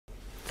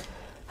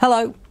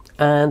Hello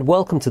and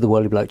welcome to the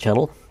Whirly Bloke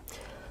channel.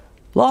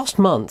 Last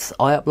month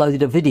I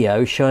uploaded a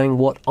video showing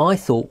what I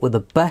thought were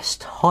the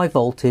best high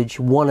voltage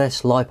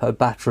 1S LiPo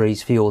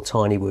batteries for your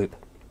tiny whoop.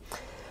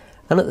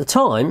 And at the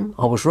time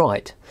I was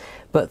right,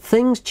 but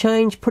things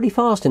change pretty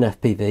fast in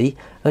FPV,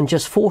 and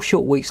just 4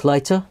 short weeks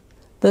later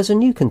there's a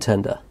new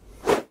contender.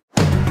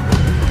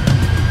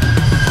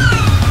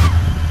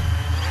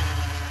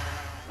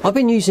 I've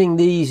been using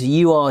these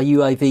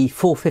URUAV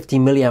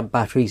 450mAh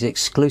batteries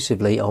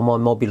exclusively on my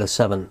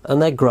Mobula7,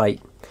 and they're great.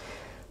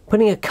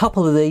 Putting a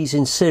couple of these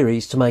in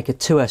series to make a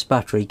 2S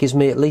battery gives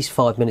me at least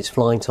 5 minutes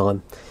flying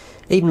time,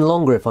 even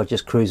longer if I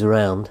just cruise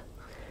around.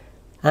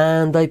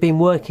 And they've been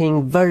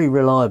working very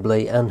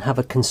reliably and have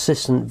a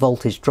consistent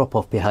voltage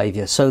drop-off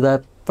behaviour, so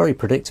they're very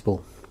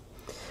predictable.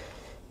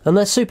 And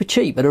they're super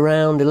cheap at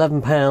around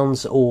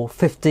 £11 or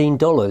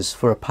 $15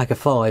 for a pack of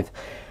 5.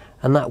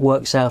 And that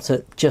works out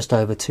at just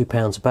over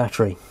 £2 a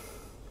battery.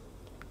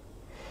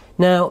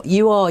 Now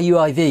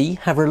URUAV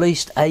have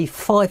released a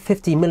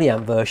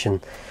 550mAh version,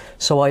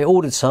 so I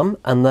ordered some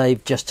and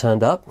they've just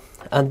turned up,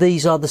 and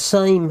these are the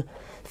same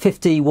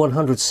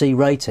 50-100C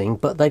rating,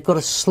 but they've got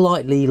a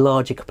slightly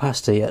larger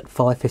capacity at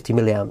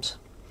 550mAh,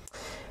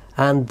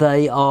 and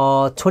they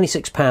are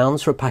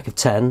 £26 for a pack of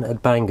 10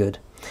 at Banggood,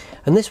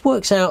 and this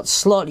works out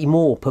slightly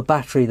more per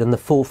battery than the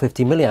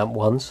 450mAh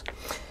ones,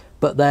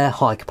 but they're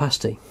high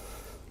capacity.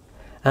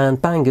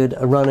 And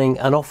Banggood are running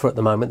an offer at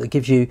the moment that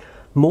gives you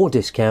more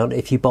discount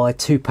if you buy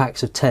 2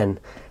 packs of 10,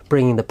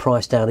 bringing the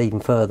price down even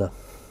further.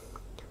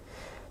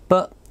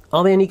 But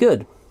are they any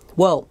good?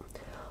 Well,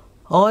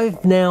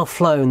 I've now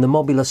flown the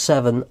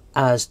Mobula7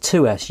 as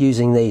 2S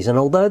using these, and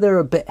although they're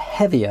a bit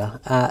heavier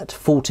at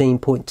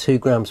 14.2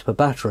 grams per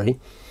battery,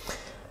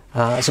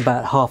 it's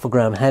about half a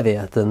gram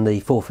heavier than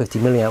the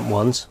 450mAh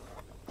ones,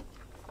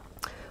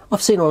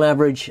 I've seen on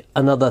average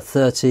another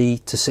 30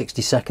 to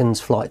 60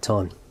 seconds flight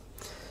time.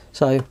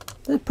 So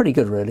they're pretty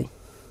good really.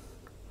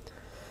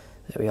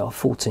 There we are,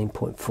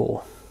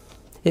 14.4.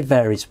 It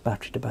varies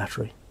battery to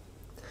battery.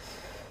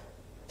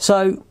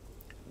 So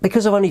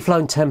because I've only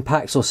flown 10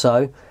 packs or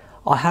so,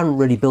 I haven't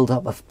really built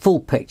up a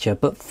full picture,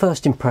 but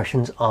first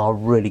impressions are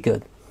really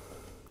good.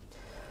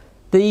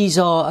 These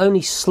are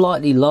only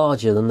slightly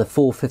larger than the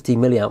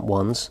 450mAh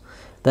ones.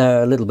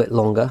 They're a little bit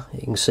longer,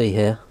 you can see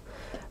here.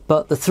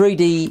 But the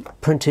 3D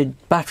printed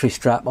battery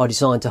strap I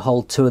designed to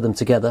hold 2 of them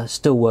together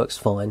still works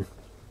fine.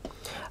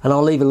 And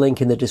I'll leave a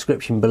link in the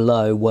description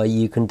below where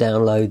you can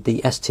download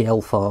the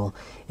STL file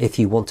if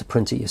you want to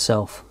print it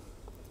yourself.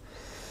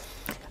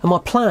 And my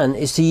plan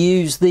is to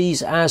use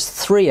these as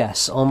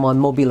 3S on my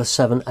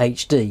Mobula7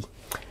 HD,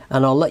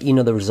 and I'll let you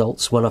know the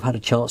results when I've had a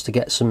chance to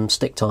get some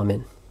stick time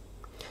in.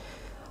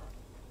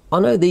 I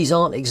know these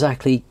aren't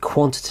exactly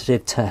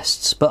quantitative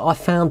tests, but I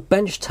found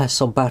bench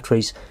tests on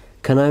batteries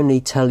can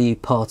only tell you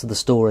part of the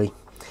story.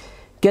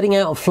 Getting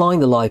out and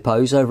flying the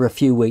LiPos over a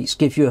few weeks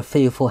gives you a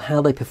feel for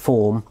how they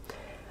perform,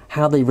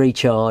 how they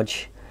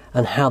recharge,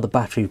 and how the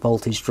battery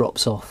voltage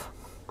drops off.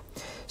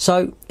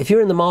 So if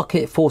you're in the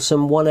market for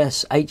some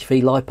 1S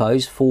HV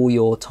LiPos for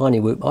your tiny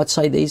whoop, I'd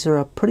say these are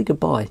a pretty good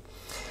buy.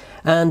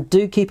 And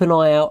do keep an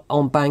eye out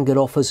on Banggood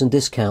offers and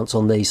discounts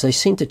on these. They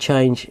seem to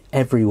change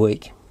every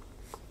week.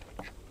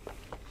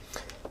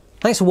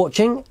 Thanks for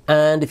watching,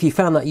 and if you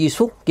found that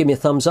useful, give me a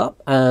thumbs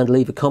up and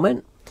leave a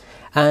comment.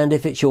 And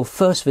if it's your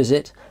first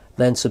visit,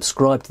 then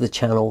subscribe to the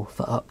channel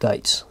for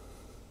updates.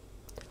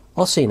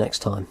 I'll see you next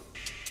time.